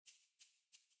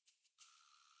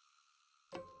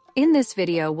In this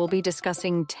video, we'll be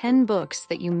discussing 10 books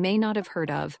that you may not have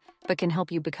heard of, but can help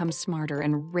you become smarter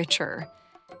and richer.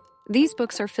 These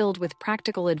books are filled with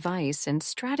practical advice and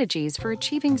strategies for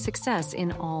achieving success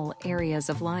in all areas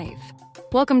of life.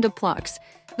 Welcome to Plux,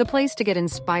 the place to get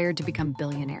inspired to become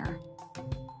billionaire.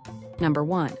 Number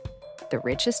 1. The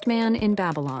Richest Man in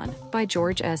Babylon by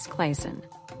George S. Clason.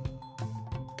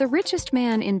 The Richest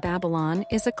Man in Babylon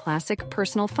is a classic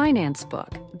personal finance book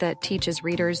that teaches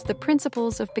readers the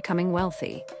principles of becoming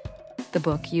wealthy. The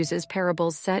book uses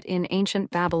parables set in ancient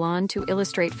Babylon to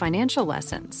illustrate financial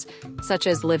lessons, such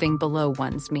as living below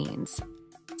one's means,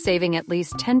 saving at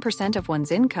least 10% of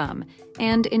one's income,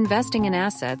 and investing in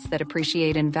assets that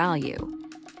appreciate in value.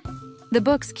 The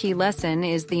book's key lesson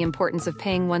is the importance of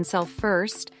paying oneself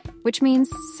first, which means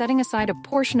setting aside a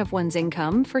portion of one's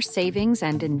income for savings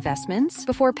and investments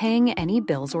before paying any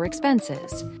bills or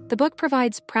expenses. The book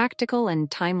provides practical and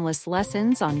timeless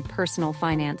lessons on personal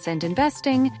finance and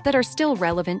investing that are still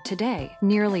relevant today,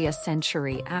 nearly a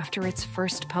century after its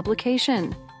first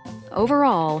publication.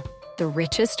 Overall, The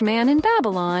Richest Man in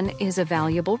Babylon is a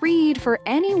valuable read for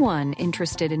anyone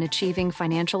interested in achieving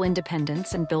financial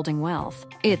independence and building wealth.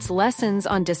 Its lessons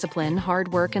on discipline,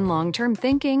 hard work, and long-term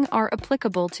thinking are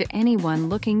applicable to anyone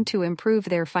looking to improve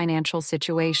their financial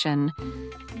situation.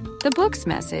 The book's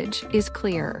message is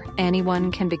clear.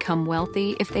 Anyone can become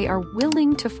wealthy if they are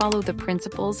willing to follow the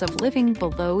principles of living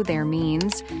below their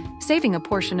means, saving a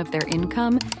portion of their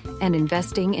income, and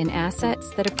investing in assets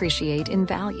that appreciate in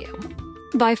value.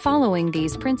 By following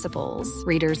these principles,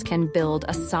 readers can build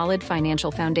a solid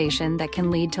financial foundation that can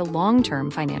lead to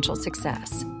long-term financial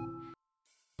success.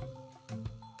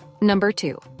 Number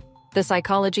 2. The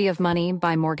Psychology of Money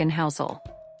by Morgan Housel.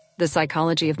 The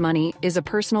Psychology of Money is a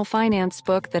personal finance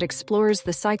book that explores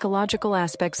the psychological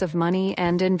aspects of money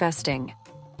and investing.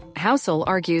 Housel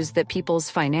argues that people's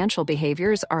financial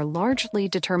behaviors are largely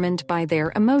determined by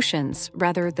their emotions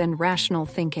rather than rational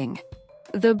thinking.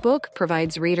 The book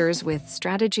provides readers with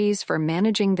strategies for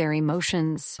managing their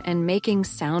emotions and making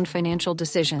sound financial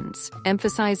decisions,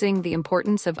 emphasizing the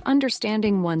importance of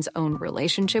understanding one's own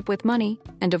relationship with money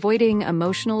and avoiding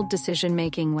emotional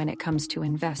decision-making when it comes to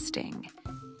investing.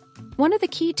 One of the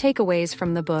key takeaways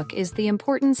from the book is the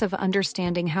importance of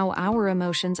understanding how our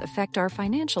emotions affect our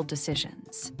financial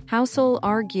decisions. Housel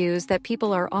argues that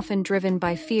people are often driven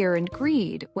by fear and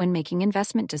greed when making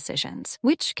investment decisions,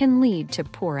 which can lead to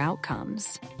poor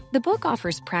outcomes. The book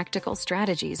offers practical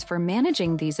strategies for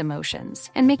managing these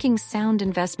emotions and making sound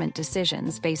investment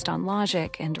decisions based on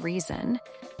logic and reason.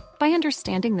 By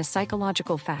understanding the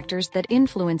psychological factors that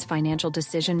influence financial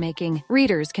decision-making,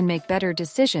 readers can make better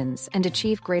decisions and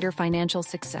achieve greater financial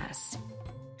success.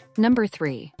 Number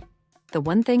 3. The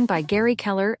One Thing by Gary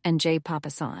Keller and Jay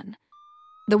Papasan.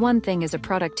 The One Thing is a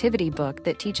productivity book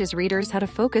that teaches readers how to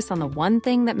focus on the one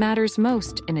thing that matters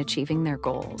most in achieving their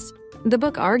goals. The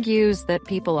book argues that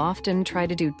people often try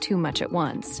to do too much at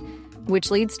once, which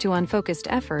leads to unfocused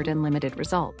effort and limited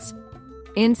results.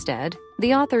 Instead,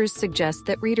 the authors suggest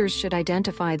that readers should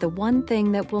identify the one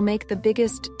thing that will make the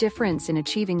biggest difference in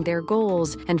achieving their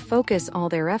goals and focus all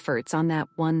their efforts on that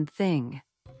one thing.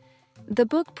 The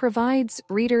book provides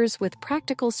readers with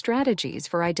practical strategies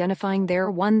for identifying their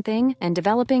one thing and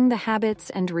developing the habits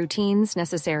and routines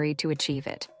necessary to achieve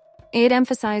it. It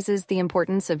emphasizes the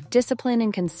importance of discipline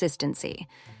and consistency,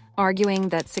 arguing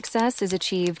that success is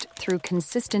achieved through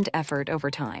consistent effort over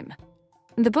time.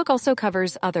 The book also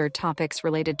covers other topics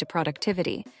related to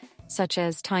productivity, such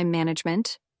as time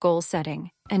management, goal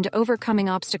setting, and overcoming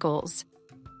obstacles.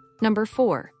 Number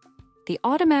 4. The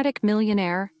Automatic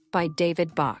Millionaire by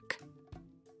David Bach.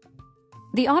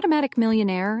 The Automatic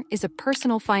Millionaire is a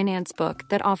personal finance book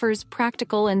that offers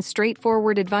practical and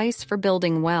straightforward advice for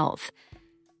building wealth.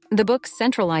 The book's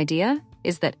central idea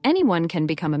is that anyone can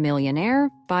become a millionaire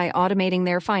by automating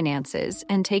their finances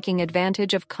and taking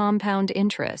advantage of compound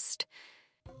interest.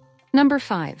 Number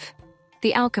 5.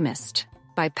 The Alchemist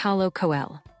by Paulo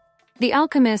Coelho. The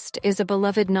Alchemist is a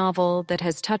beloved novel that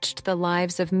has touched the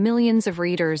lives of millions of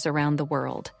readers around the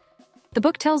world. The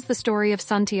book tells the story of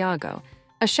Santiago,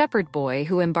 a shepherd boy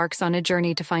who embarks on a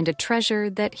journey to find a treasure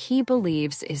that he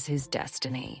believes is his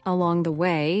destiny. Along the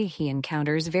way, he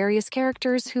encounters various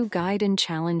characters who guide and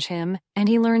challenge him, and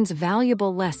he learns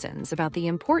valuable lessons about the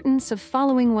importance of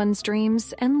following one's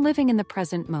dreams and living in the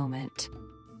present moment.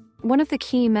 One of the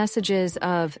key messages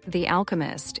of The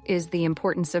Alchemist is the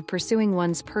importance of pursuing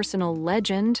one's personal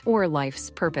legend or life's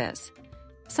purpose.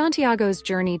 Santiago's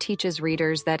journey teaches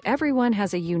readers that everyone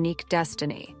has a unique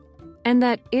destiny, and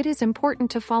that it is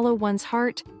important to follow one's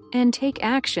heart and take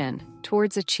action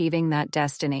towards achieving that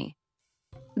destiny.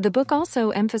 The book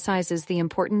also emphasizes the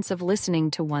importance of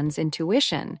listening to one's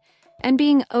intuition and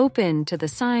being open to the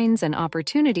signs and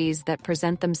opportunities that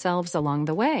present themselves along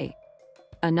the way.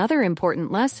 Another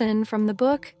important lesson from the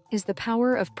book is the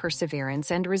power of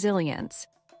perseverance and resilience.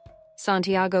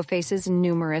 Santiago faces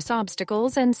numerous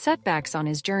obstacles and setbacks on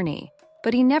his journey,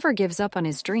 but he never gives up on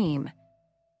his dream.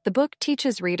 The book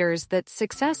teaches readers that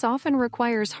success often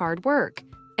requires hard work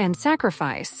and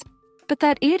sacrifice, but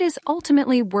that it is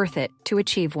ultimately worth it to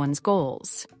achieve one's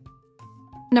goals.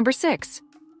 Number 6.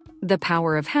 The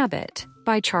Power of Habit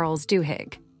by Charles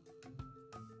Duhigg.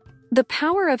 The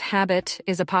Power of Habit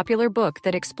is a popular book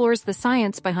that explores the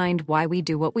science behind why we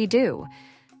do what we do.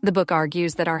 The book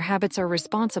argues that our habits are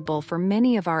responsible for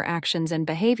many of our actions and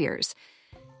behaviors,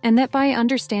 and that by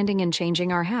understanding and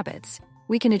changing our habits,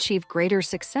 we can achieve greater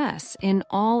success in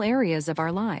all areas of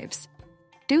our lives.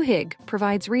 Duhigg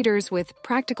provides readers with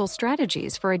practical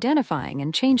strategies for identifying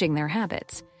and changing their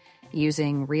habits,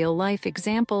 using real-life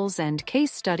examples and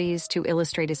case studies to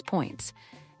illustrate his points.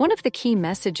 One of the key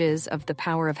messages of The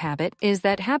Power of Habit is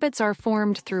that habits are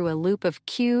formed through a loop of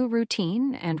cue,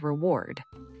 routine, and reward.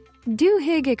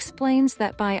 Duhigg explains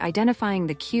that by identifying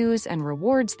the cues and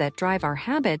rewards that drive our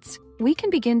habits, we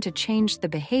can begin to change the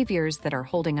behaviors that are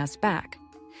holding us back.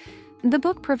 The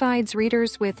book provides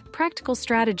readers with practical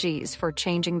strategies for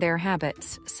changing their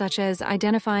habits, such as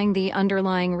identifying the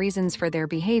underlying reasons for their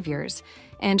behaviors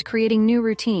and creating new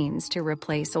routines to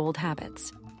replace old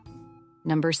habits.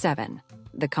 Number 7.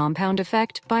 The Compound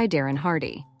Effect by Darren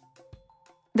Hardy.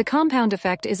 The Compound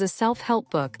Effect is a self-help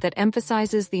book that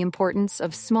emphasizes the importance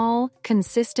of small,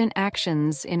 consistent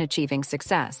actions in achieving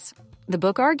success. The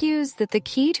book argues that the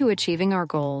key to achieving our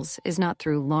goals is not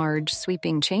through large,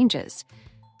 sweeping changes,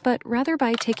 but rather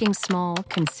by taking small,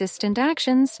 consistent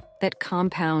actions that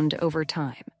compound over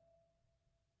time.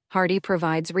 Hardy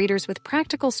provides readers with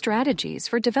practical strategies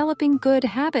for developing good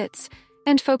habits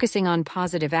and focusing on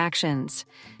positive actions,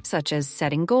 such as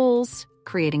setting goals,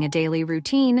 creating a daily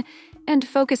routine, and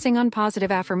focusing on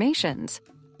positive affirmations.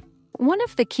 One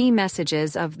of the key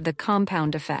messages of The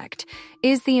Compound Effect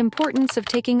is the importance of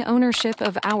taking ownership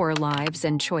of our lives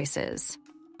and choices.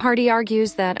 Hardy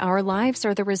argues that our lives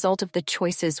are the result of the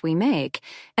choices we make,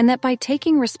 and that by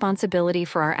taking responsibility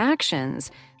for our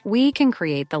actions, we can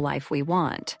create the life we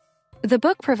want. The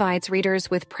book provides readers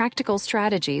with practical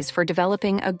strategies for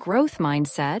developing a growth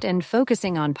mindset and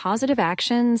focusing on positive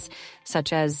actions,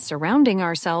 such as surrounding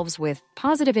ourselves with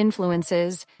positive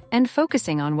influences and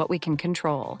focusing on what we can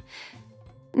control.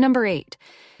 Number 8.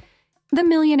 The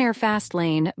Millionaire Fast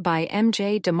Lane by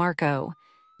M.J. DeMarco.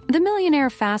 The Millionaire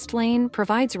Fast Lane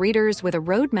provides readers with a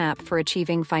roadmap for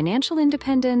achieving financial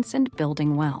independence and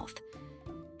building wealth.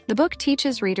 The book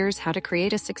teaches readers how to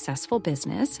create a successful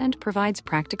business and provides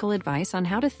practical advice on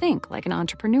how to think like an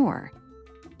entrepreneur.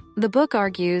 The book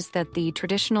argues that the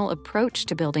traditional approach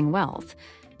to building wealth,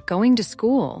 going to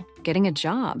school, getting a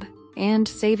job, and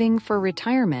saving for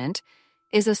retirement,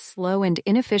 is a slow and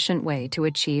inefficient way to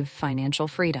achieve financial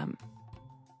freedom.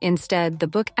 Instead, the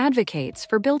book advocates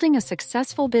for building a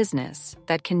successful business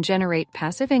that can generate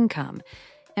passive income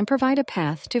and provide a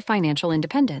path to financial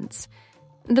independence.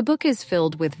 The book is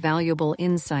filled with valuable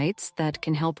insights that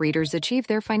can help readers achieve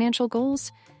their financial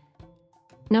goals.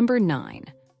 Number 9.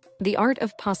 The Art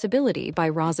of Possibility by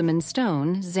Rosamund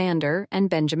Stone, Zander, and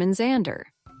Benjamin Zander.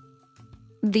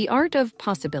 The Art of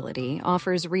Possibility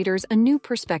offers readers a new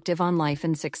perspective on life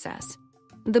and success.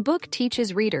 The book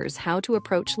teaches readers how to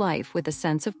approach life with a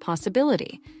sense of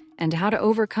possibility and how to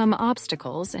overcome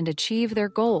obstacles and achieve their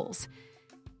goals.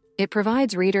 It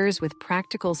provides readers with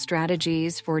practical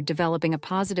strategies for developing a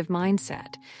positive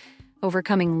mindset,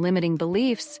 overcoming limiting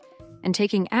beliefs, and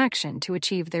taking action to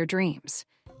achieve their dreams.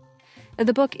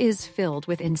 The book is filled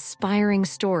with inspiring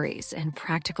stories and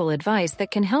practical advice that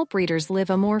can help readers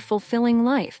live a more fulfilling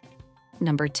life.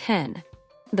 Number 10.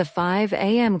 The 5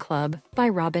 a.m. Club by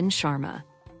Robin Sharma.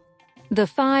 The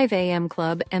 5 a.m.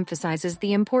 Club emphasizes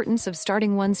the importance of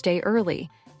starting one's day early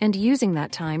and using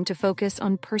that time to focus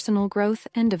on personal growth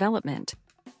and development.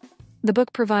 The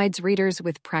book provides readers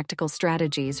with practical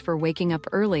strategies for waking up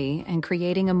early and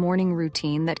creating a morning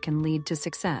routine that can lead to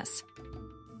success.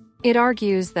 It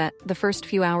argues that the first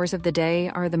few hours of the day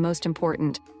are the most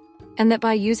important, and that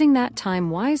by using that time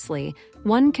wisely,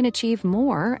 one can achieve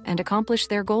more and accomplish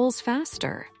their goals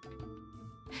faster.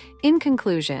 In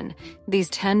conclusion, these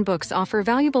 10 books offer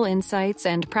valuable insights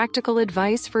and practical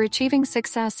advice for achieving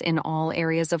success in all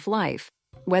areas of life.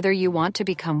 Whether you want to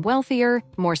become wealthier,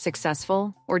 more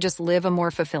successful, or just live a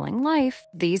more fulfilling life,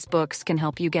 these books can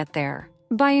help you get there.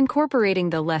 By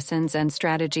incorporating the lessons and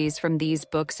strategies from these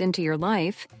books into your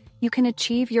life, you can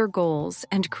achieve your goals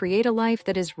and create a life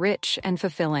that is rich and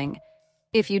fulfilling.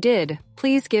 If you did,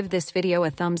 please give this video a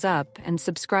thumbs up and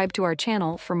subscribe to our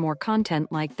channel for more content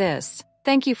like this.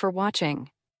 Thank you for watching.